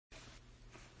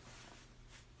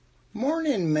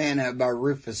Morning Manna by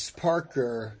Rufus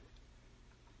Parker,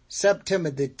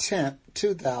 September the 10th,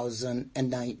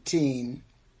 2019.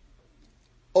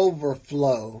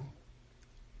 Overflow.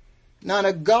 Now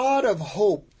the God of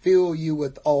hope fill you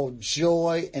with all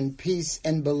joy and peace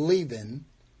in believing,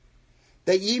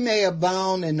 that ye may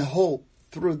abound in hope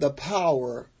through the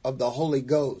power of the Holy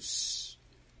Ghost.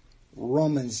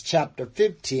 Romans chapter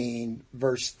 15,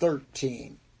 verse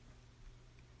 13.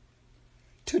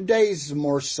 Today's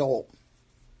morsel.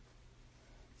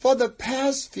 For the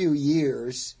past few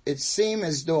years, it seemed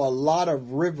as though a lot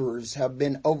of rivers have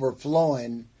been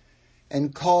overflowing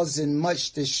and causing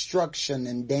much destruction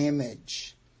and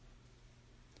damage.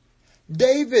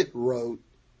 David wrote,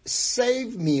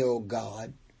 "Save me, O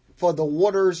God, for the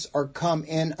waters are come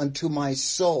in unto my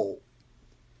soul.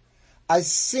 I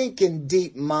sink in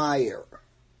deep mire,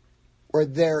 where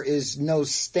there is no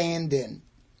standing.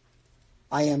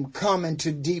 I am come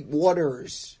into deep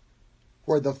waters,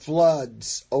 where the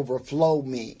floods overflow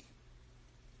me."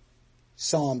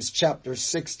 Psalms chapter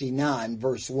 69,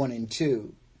 verse 1 and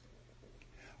 2.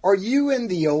 Are you in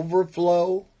the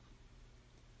overflow?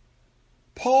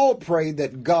 Paul prayed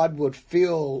that God would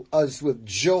fill us with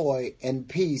joy and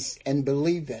peace and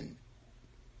believing.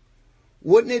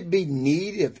 Wouldn't it be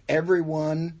neat if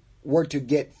everyone were to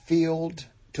get filled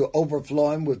to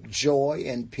overflowing with joy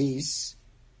and peace?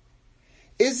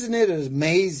 Isn't it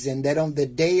amazing that on the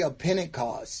day of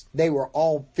Pentecost, they were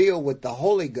all filled with the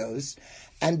Holy Ghost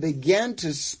and began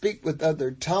to speak with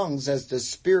other tongues as the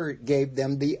Spirit gave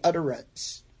them the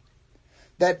utterance?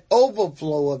 That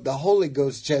overflow of the Holy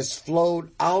Ghost just flowed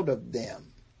out of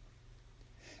them.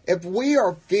 If we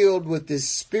are filled with this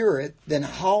Spirit, then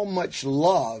how much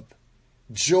love,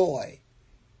 joy,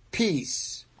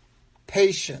 peace,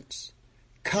 patience,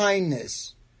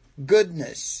 kindness,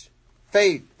 goodness,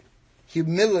 faith,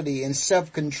 humility, and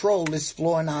self-control is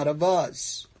flowing out of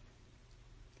us.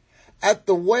 At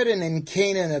the wedding in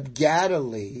Cana of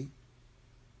Galilee,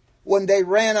 when they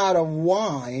ran out of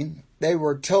wine, they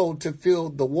were told to fill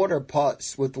the water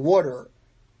pots with water,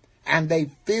 and they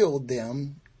filled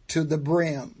them to the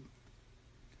brim.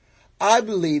 I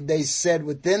believe they said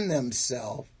within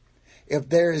themselves, if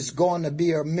there is going to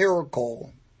be a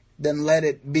miracle, then let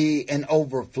it be an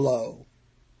overflow.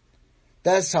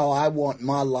 That's how I want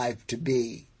my life to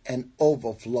be, an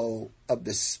overflow of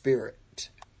the Spirit.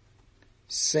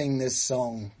 Sing this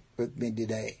song with me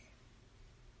today.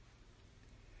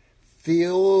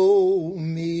 Fill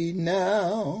me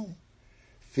now,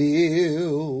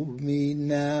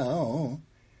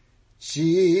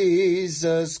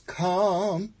 Jesus,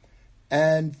 come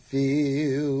and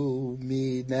fill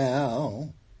me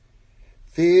now.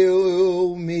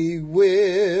 Fill me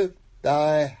with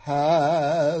thy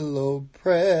hallowed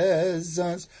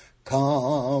presence.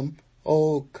 Come,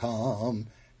 oh come,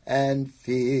 and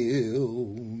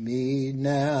fill me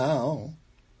now.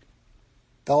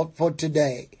 Thought for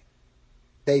today.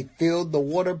 They filled the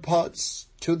water pots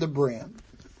to the brim.